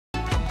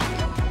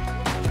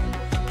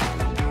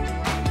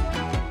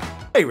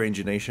Hey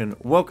Ranger Nation,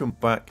 welcome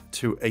back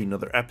to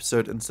another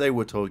episode, and today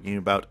we're talking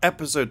about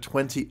episode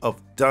 20 of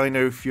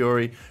Dino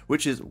Fury,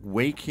 which is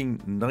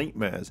Waking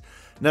Nightmares.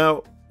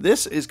 Now,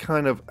 this is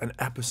kind of an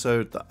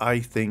episode that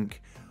I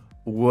think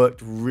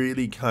worked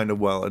really kind of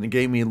well, and it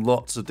gave me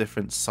lots of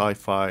different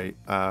sci-fi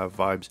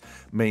vibes,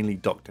 mainly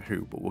Doctor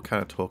Who, but we'll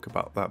kind of talk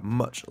about that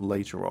much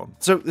later on.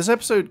 So this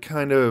episode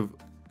kind of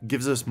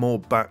gives us more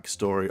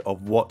backstory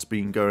of what's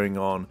been going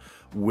on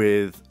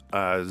with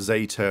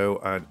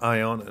Zato and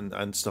Ion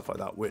and stuff like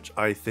that, which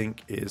I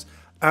think is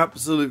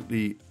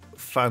absolutely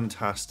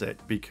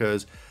fantastic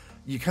because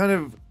you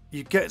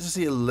get to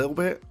see a little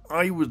bit.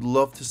 I would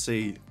love to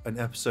see an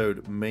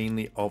episode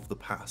mainly of the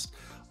past,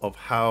 of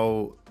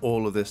how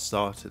all of this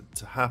started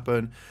to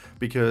happen,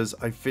 because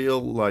I feel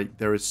like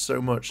there is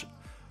so much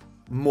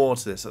more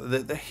to this.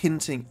 They're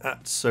hinting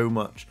at so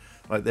much.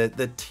 Like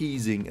they're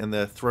teasing and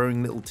they're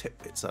throwing little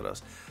tidbits at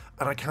us,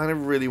 and I kind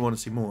of really want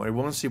to see more. I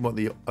want to see what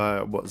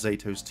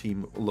Zato's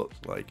team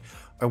looked like.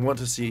 I want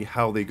to see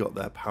how they got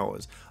their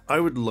powers. I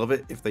would love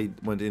it if they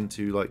went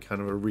into like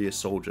kind of a Rhea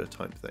Soldier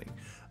type thing.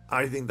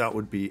 I think that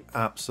would be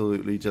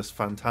absolutely just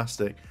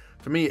fantastic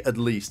for me, at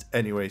least.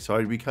 Anyway, so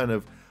I'd be kind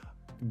of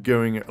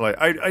going like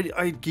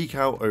I geek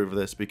out over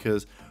this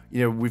because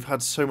we've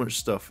had so much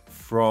stuff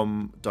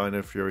from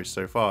Dino Fury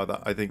so far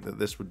that I think that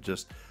this would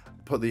just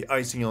put the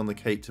icing on the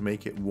cake to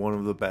make it one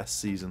of the best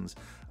seasons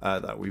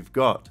that we've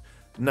got.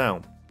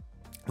 Now,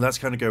 let's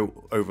kind of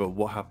go over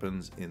what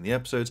happens in the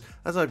episodes,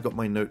 as I've got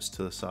my notes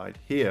to the side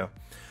here.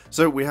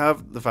 So we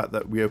have the fact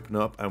that we open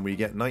up and we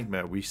get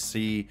Nightmare. We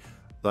see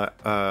that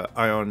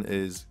Ion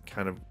is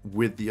kind of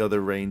with the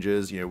other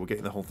Rangers. We're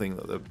getting the whole thing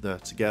that they're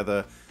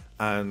together,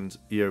 and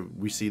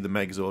we see the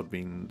Megazord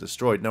being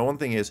destroyed. Now, one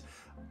thing is,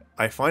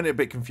 I find it a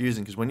bit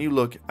confusing because when you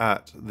look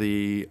at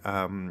the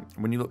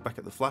when you look back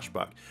at the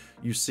flashback,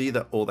 you see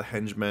that all the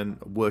henchmen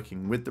are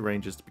working with the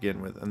Rangers to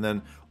begin with, and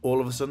then all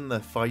of a sudden they're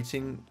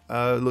fighting.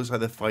 Looks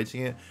like they're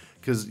fighting it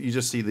because you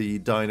just see the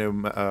Dino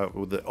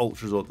or the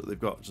Ultrazord that they've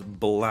got just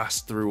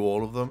blast through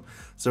all of them.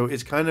 So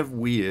it's kind of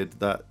weird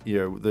that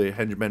the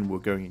henchmen were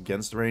going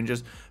against the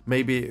Rangers.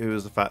 Maybe it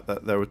was the fact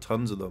that there were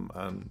tons of them,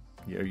 and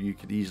you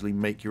could easily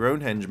make your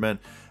own henchmen,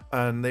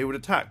 and they would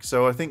attack.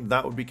 So I think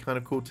that would be kind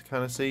of cool to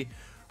kind of see.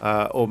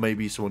 Or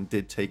maybe someone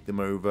did take them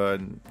over,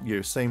 and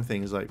same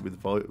thing as like with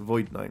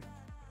Void Knight.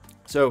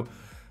 So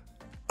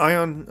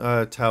Ion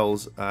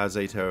tells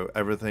Zato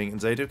everything,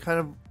 and Zato kind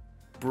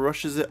of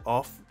brushes it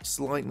off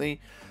slightly,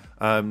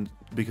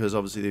 because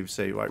obviously they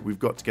say, right, we've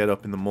got to get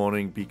up in the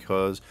morning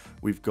because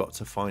we've got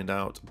to find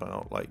out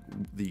about like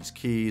these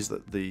keys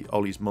that the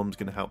Ollie's mum's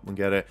going to help them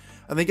get it,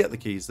 and they get the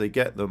keys, they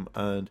get them,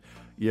 and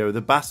the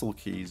battle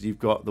keys. You've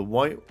got the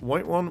white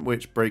one,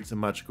 which breaks a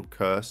magical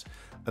curse.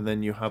 And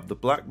then you have the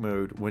black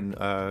mode when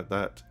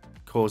that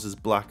causes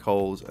black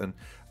holes and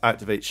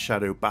activates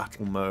shadow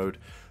battle mode.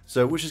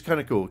 So, which is kind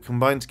of cool.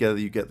 Combined together,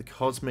 you get the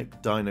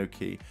cosmic Dino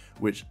key,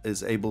 which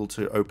is able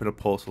to open a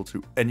portal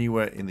to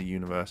anywhere in the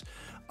universe.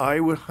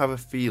 I would have a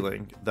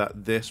feeling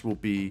that this will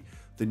be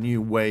the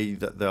new way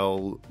that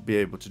they'll be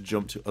able to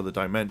jump to other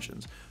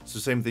dimensions. So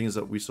same things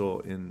that we saw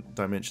in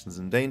Dimensions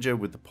in Danger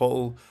with the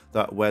portal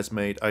that Wes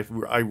made. I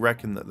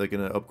reckon that they're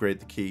going to upgrade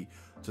the key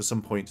to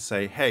some point to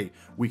say, hey,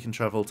 we can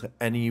travel to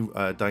any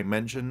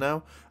dimension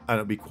now, and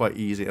it'll be quite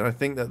easy. And I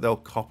think that they'll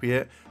copy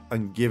it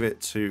and give it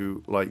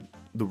to like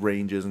the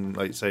Rangers and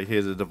like say,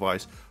 here's a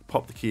device,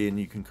 pop the key and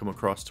you can come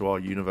across to our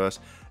universe.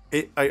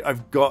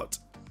 I've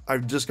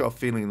just got a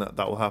feeling that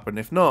will happen.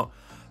 If not,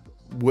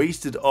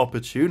 wasted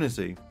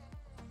opportunity.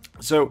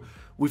 So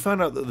we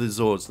found out that the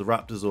Zords, the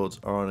Raptor Zords,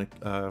 are on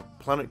a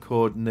planet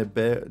called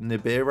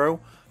Nibiru.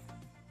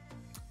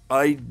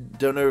 I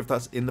don't know if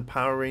that's in the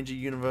Power Ranger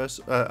universe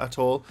at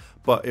all,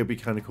 but it'd be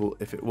kind of cool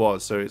if it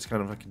was. So it's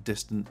kind of like a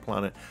distant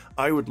planet.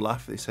 I would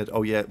laugh if they said,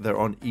 oh yeah, they're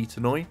on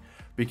Etonoi,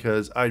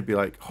 because I'd be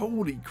like,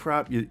 holy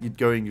crap, you'd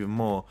go even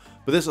more.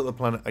 But this other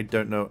planet, I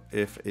don't know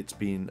if it's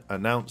been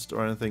announced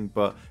or anything,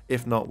 but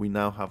if not, we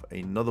now have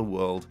another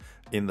world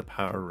in the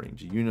Power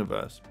Ranger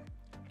universe.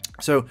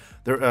 So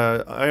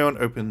Ion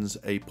opens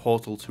a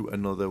portal to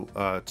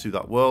to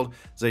that world.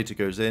 Zeta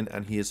goes in,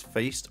 and he is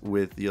faced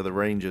with the other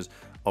Rangers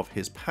of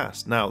his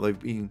past. Now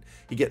he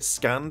gets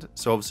scanned,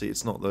 so obviously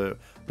it's not the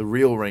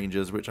real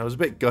Rangers, which I was a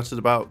bit gutted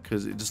about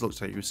because it just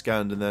looks like he was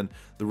scanned, and then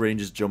the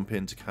Rangers jump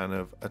in to kind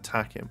of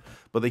attack him.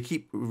 But they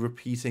keep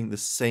repeating the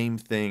same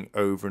thing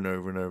over and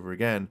over and over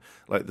again,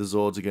 like the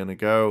Zords are going to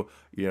go,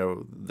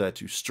 they're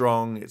too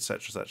strong, etc,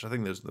 etc. I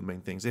think those are the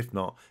main things. If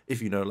not,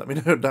 if you know, let me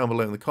know down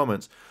below in the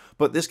comments.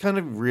 But this kind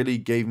of really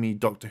gave me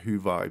Doctor Who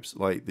vibes,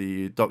 like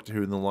the Doctor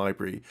Who in the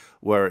library,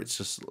 where it's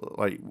just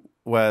like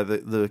where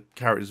the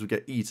characters would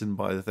get eaten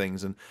by the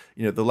things, and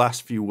the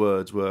last few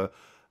words were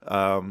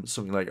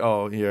something like,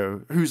 oh,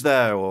 who's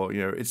there, or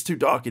it's too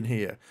dark in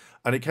here.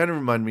 And it kind of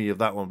reminded me of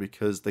that one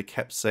because they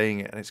kept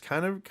saying it, and it's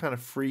kind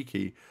of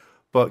freaky.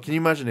 But can you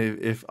imagine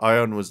if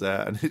Ion was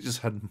there and it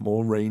just had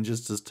more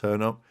Rangers just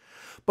turn up?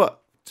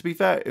 But to be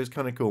fair, it was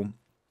kind of cool.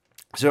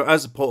 So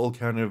as the portal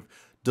kind of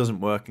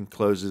doesn't work and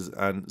closes,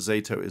 and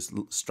Zato is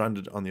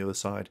stranded on the other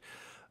side,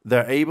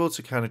 they're able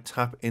to kind of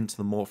tap into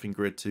the morphing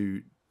grid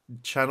to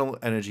channel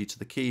energy to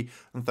the key,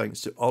 and thanks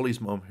to Ollie's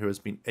mom, who has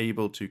been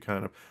able to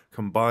kind of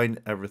combine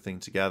everything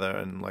together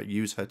and like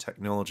use her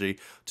technology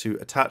to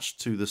attach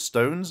to the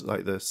stones,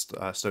 like the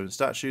stone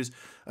statues,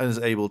 and is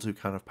able to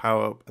kind of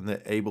power up, and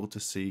they're able to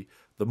see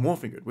the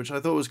morphing grid, which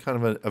I thought was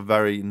kind of a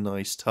very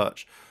nice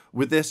touch.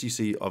 With this, you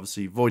see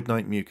obviously Void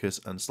Knight, Mucus,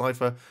 and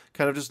Slifer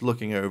kind of just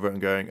looking over and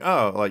going,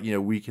 oh, like, you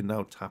know, we can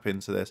now tap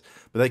into this.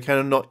 But they're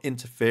kind of not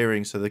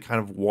interfering, so they're kind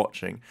of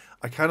watching.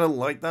 I kind of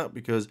like that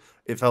because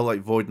it felt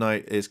like Void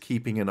Knight is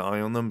keeping an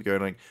eye on them,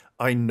 going like,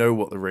 I know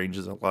what the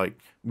Rangers are like.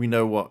 We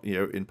know what, you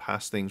know, in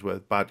past things where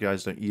bad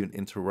guys don't even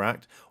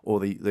interact, or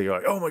they're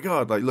like, oh my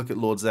god, like look at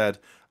Lord Zed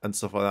and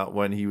stuff like that,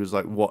 when he was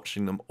like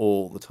watching them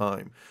all the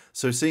time.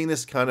 So seeing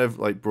this kind of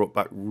like brought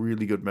back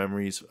really good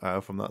memories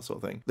from that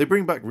sort of thing. They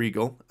bring back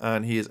Regal,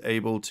 and he is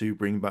able to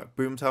bring back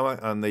Boom Tower,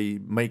 and they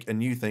make a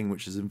new thing,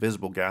 which is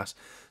invisible gas.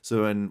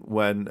 So and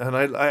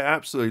I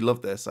absolutely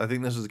love this. I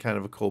think this was kind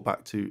of a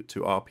callback to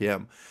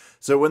RPM.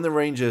 So when the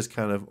Rangers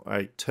kind of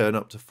turn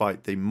up to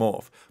fight, they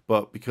morph.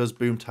 But because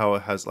Boom Tower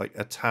has like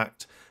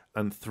attacked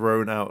and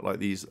thrown out like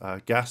these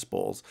gas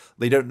balls,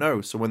 they don't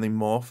know. So when they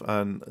morph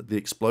and the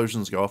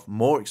explosions go off,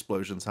 more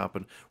explosions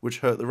happen,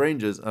 which hurt the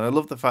Rangers. And I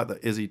love the fact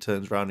that Izzy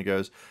turns around and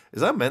goes,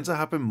 is that meant to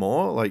happen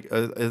more? Like,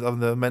 are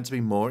there meant to be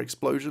more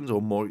explosions,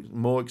 or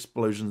more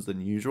explosions than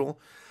usual?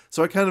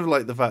 So I kind of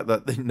like the fact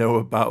that they know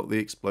about the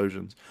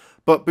explosions.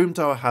 But Boom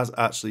Tower has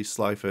actually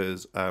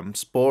Slifer's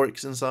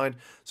Sporix inside,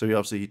 so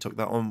he took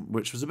that on,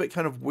 which was a bit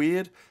kind of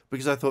weird,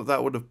 because I thought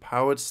that would have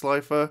powered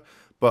Slifer,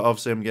 but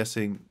obviously I'm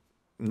guessing,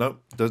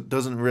 nope,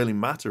 doesn't really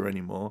matter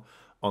anymore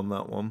on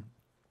that one.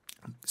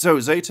 So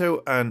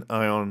Zato and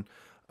Ion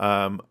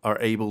are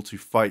able to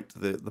fight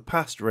the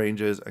past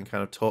Rangers and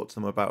kind of talk to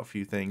them about a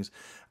few things,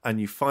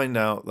 and you find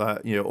out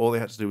that, you know, all they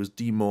had to do was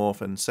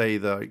demorph and say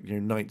that, you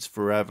know, Knights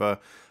Forever,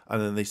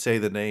 and then they say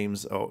the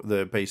names, or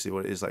the basically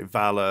what it is, like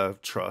Valor,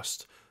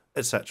 Trust,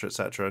 etc.,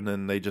 etc., and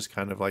then they just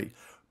kind of like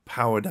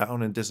power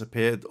down and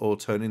disappear, or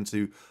turn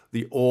into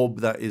the orb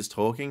that is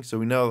talking. So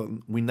we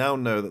now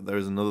know that there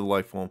is another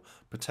life form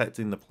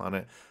protecting the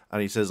planet, and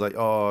he says like,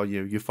 oh,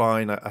 you're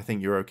fine, I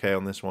think you're okay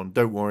on this one,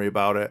 don't worry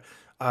about it.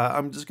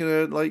 I'm just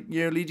gonna, like,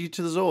 you know, lead you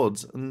to the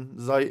Zords. And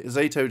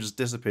Zato just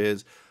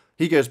disappears.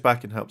 He goes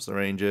back and helps the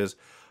Rangers,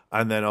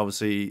 and then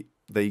obviously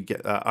they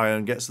get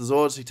Ion gets the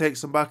Zords. He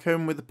takes them back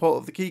home with the port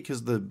of the key,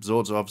 because the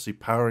Zords are obviously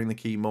powering the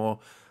key more.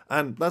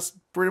 And that's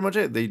pretty much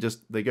it.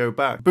 They go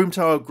back. Boom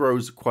Tower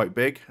grows quite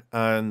big,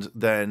 and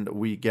then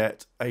we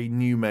get a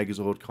new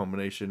Megazord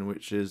combination,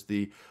 which is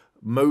the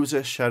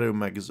Moses Shadow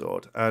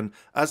Megazord. And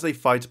as they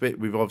fight a bit,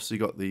 we've obviously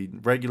got the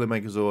regular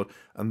Megazord,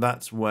 and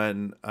that's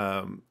when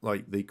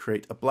like they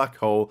create a black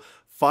hole,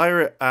 fire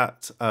it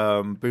at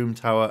Boom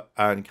Tower,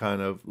 and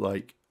kind of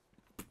like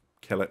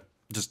kill it.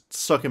 Just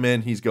suck him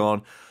in, he's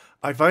gone.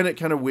 I find it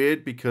kind of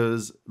weird,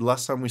 because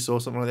last time we saw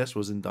something like this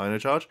was in Dino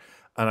Charge,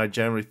 and I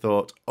generally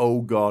thought,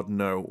 oh god,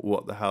 no,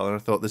 what the hell? And I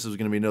thought this was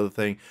going to be another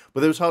thing, but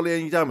there was hardly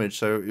any damage,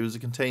 so it was a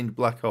contained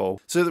black hole.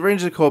 So the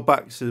Rangers are called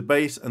back to the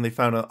base, and they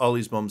found out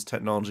Ollie's mom's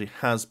technology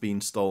has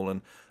been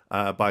stolen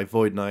by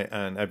Void Knight,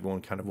 and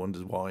everyone kind of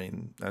wonders why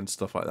and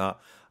stuff like that.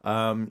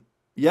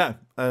 Yeah,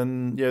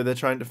 and you know, they're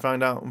trying to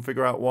find out and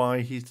figure out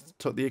why he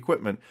took the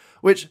equipment,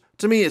 which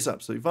to me is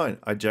absolutely fine.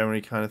 I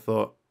generally kind of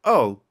thought,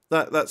 oh,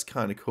 that's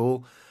kind of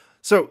cool.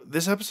 So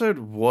this episode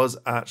was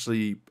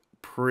actually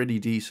pretty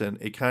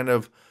decent. It kind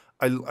of,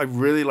 I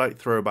really like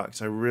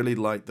throwbacks. I really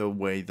like the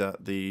way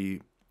that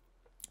the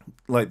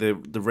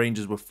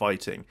Rangers were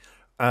fighting,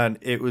 and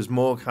it was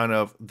more kind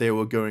of, they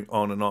were going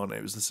on and on.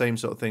 It was the same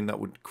sort of thing that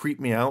would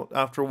creep me out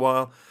after a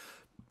while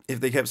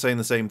if they kept saying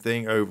the same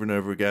thing over and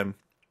over again.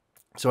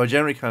 So I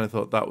generally kind of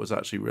thought that was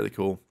actually really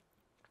cool.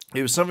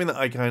 It was something that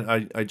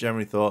I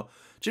generally thought,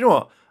 do you know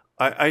what?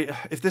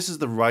 If this is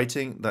the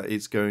writing that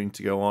is going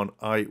to go on,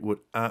 I would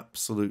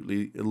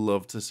absolutely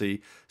love to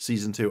see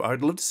season 2.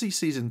 I'd love to see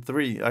season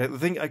 3. I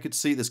think I could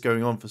see this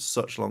going on for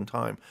such a long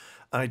time.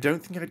 And I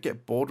don't think I'd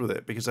get bored with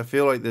it, because I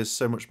feel like there's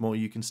so much more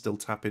you can still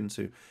tap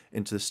into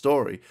the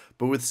story.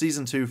 But with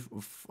season 2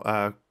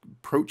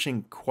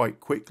 approaching quite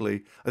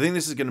quickly, I think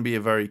this is going to be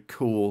a very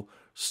cool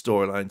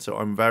storyline. So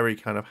I'm very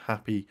kind of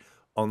happy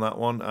on that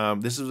one.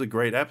 This was a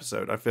great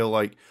episode. I feel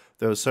like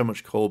there was so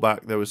much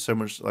callback. There was so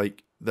much,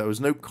 like, there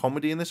was no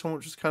comedy in this one,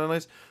 which was kind of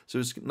nice. So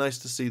it was nice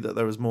to see that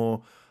there was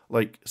more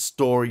like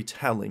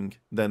storytelling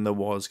than there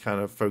was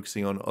kind of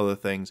focusing on other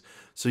things.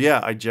 So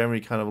yeah, I generally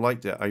kind of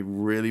liked it. I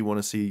really want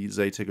to see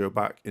Zeta go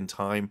back in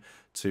time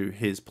to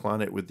his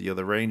planet with the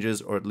other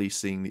Rangers, or at least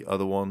seeing the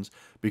other ones,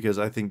 because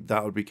I think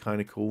that would be kind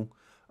of cool.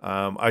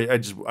 I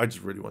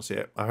just really want to see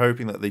it. I'm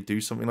hoping that they do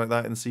something like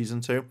that in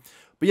season 2.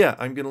 But yeah,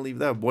 I'm going to leave it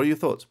there. What are your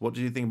thoughts? What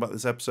do you think about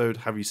this episode?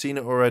 Have you seen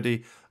it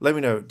already? Let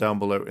me know down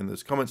below in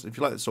those comments. If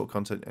you like this sort of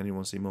content and you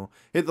want to see more,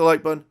 hit the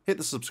like button, hit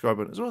the subscribe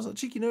button, as well as that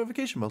cheeky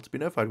notification bell to be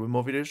notified when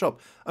more videos drop.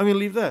 I'm going to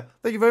leave it there.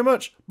 Thank you very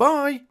much.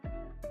 Bye!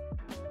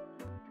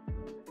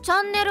 チ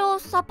ャンネルを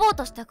サポー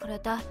トしてくれ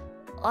て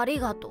あり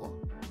が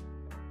とう。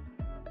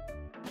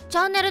チ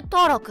ャンネル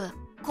登録、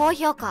高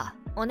評価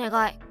おお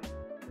願い。